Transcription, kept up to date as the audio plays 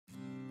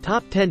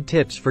Top 10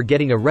 Tips for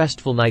Getting a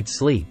Restful Night's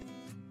Sleep.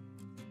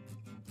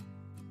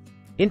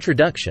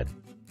 Introduction.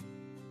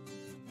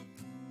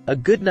 A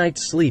good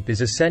night's sleep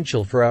is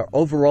essential for our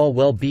overall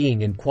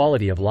well-being and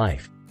quality of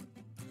life.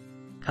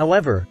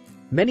 However,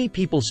 many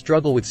people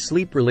struggle with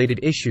sleep-related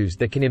issues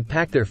that can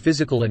impact their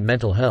physical and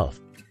mental health.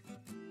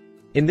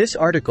 In this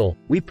article,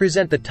 we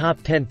present the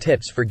top 10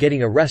 tips for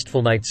getting a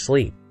restful night's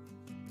sleep.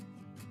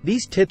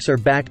 These tips are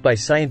backed by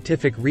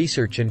scientific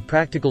research and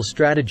practical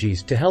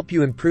strategies to help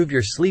you improve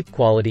your sleep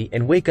quality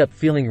and wake up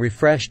feeling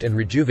refreshed and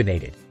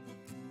rejuvenated.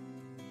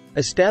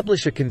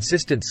 Establish a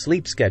consistent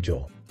sleep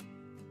schedule.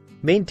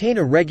 Maintain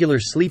a regular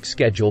sleep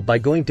schedule by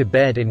going to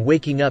bed and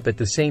waking up at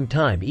the same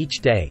time each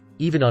day,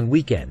 even on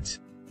weekends.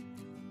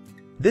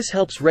 This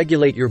helps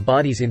regulate your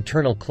body's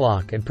internal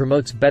clock and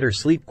promotes better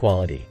sleep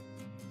quality.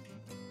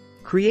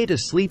 Create a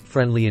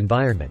sleep-friendly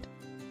environment.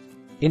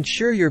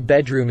 Ensure your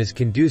bedroom is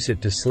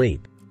conducive to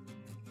sleep.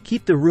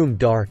 Keep the room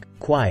dark,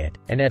 quiet,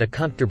 and at a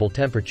comfortable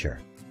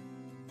temperature.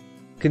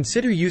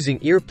 Consider using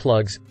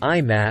earplugs,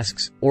 eye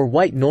masks, or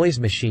white noise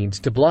machines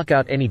to block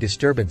out any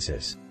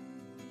disturbances.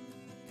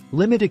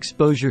 Limit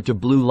exposure to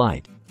blue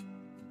light.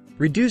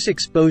 Reduce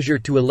exposure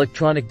to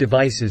electronic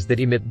devices that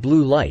emit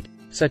blue light,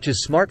 such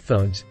as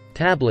smartphones,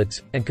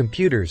 tablets, and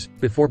computers,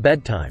 before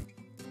bedtime.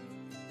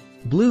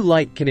 Blue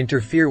light can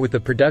interfere with the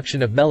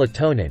production of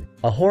melatonin,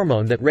 a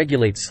hormone that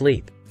regulates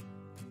sleep.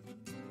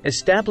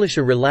 Establish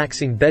a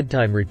relaxing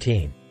bedtime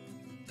routine.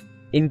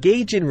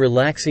 Engage in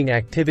relaxing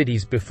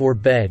activities before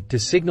bed to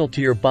signal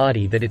to your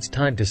body that it's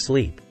time to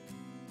sleep.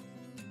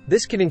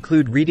 This can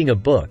include reading a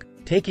book,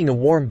 taking a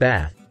warm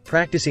bath,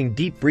 practicing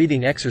deep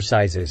breathing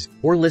exercises,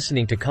 or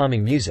listening to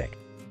calming music.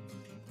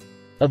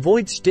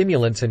 Avoid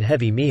stimulants and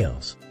heavy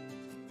meals.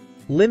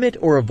 Limit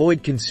or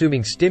avoid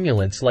consuming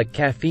stimulants like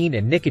caffeine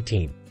and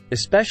nicotine,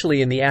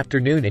 especially in the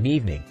afternoon and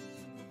evening.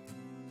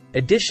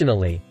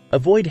 Additionally,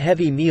 avoid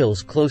heavy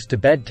meals close to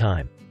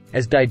bedtime,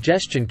 as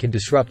digestion can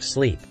disrupt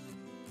sleep.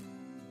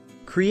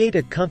 Create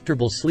a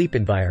comfortable sleep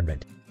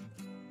environment.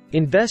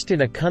 Invest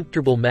in a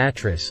comfortable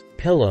mattress,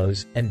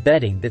 pillows, and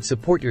bedding that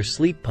support your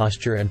sleep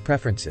posture and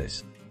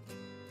preferences.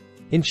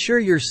 Ensure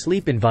your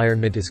sleep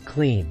environment is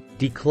clean,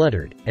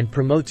 decluttered, and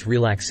promotes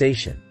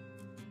relaxation.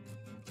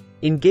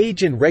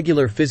 Engage in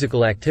regular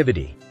physical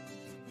activity.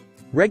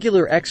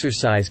 Regular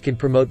exercise can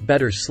promote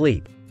better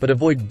sleep, but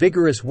avoid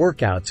vigorous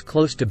workouts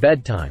close to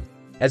bedtime,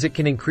 as it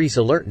can increase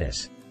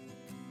alertness.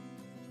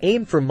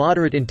 Aim for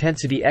moderate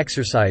intensity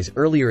exercise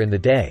earlier in the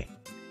day.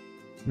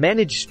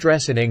 Manage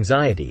stress and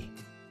anxiety.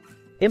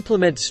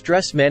 Implement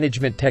stress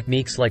management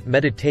techniques like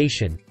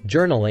meditation,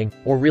 journaling,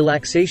 or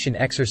relaxation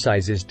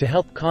exercises to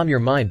help calm your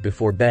mind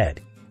before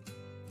bed.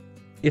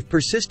 If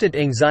persistent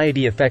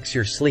anxiety affects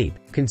your sleep,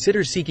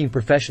 consider seeking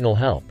professional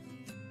help.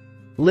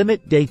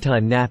 Limit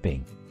daytime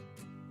napping.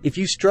 If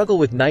you struggle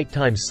with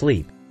nighttime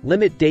sleep,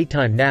 limit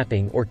daytime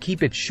napping or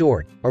keep it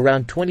short,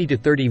 around 20 to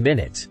 30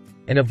 minutes,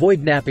 and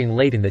avoid napping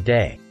late in the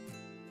day.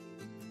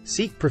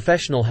 Seek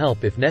professional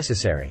help if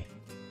necessary.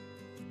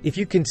 If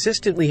you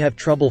consistently have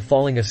trouble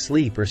falling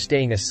asleep or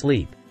staying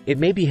asleep, it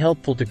may be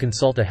helpful to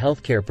consult a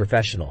healthcare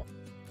professional.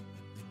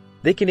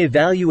 They can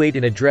evaluate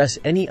and address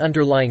any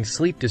underlying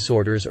sleep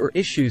disorders or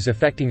issues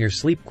affecting your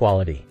sleep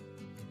quality.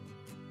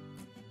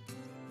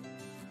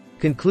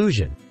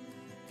 Conclusion.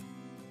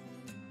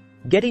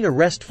 Getting a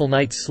restful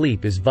night's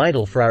sleep is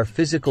vital for our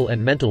physical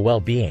and mental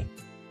well-being.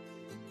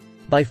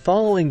 By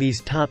following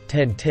these top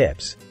 10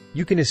 tips,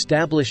 you can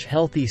establish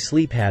healthy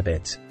sleep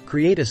habits,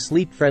 create a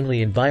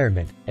sleep-friendly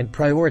environment, and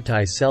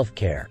prioritize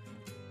self-care.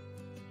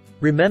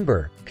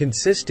 Remember,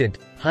 consistent,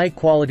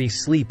 high-quality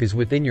sleep is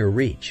within your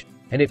reach,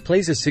 and it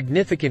plays a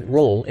significant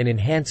role in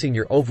enhancing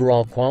your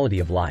overall quality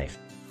of life.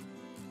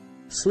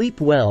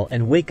 Sleep well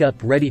and wake up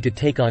ready to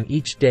take on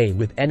each day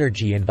with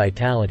energy and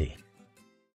vitality.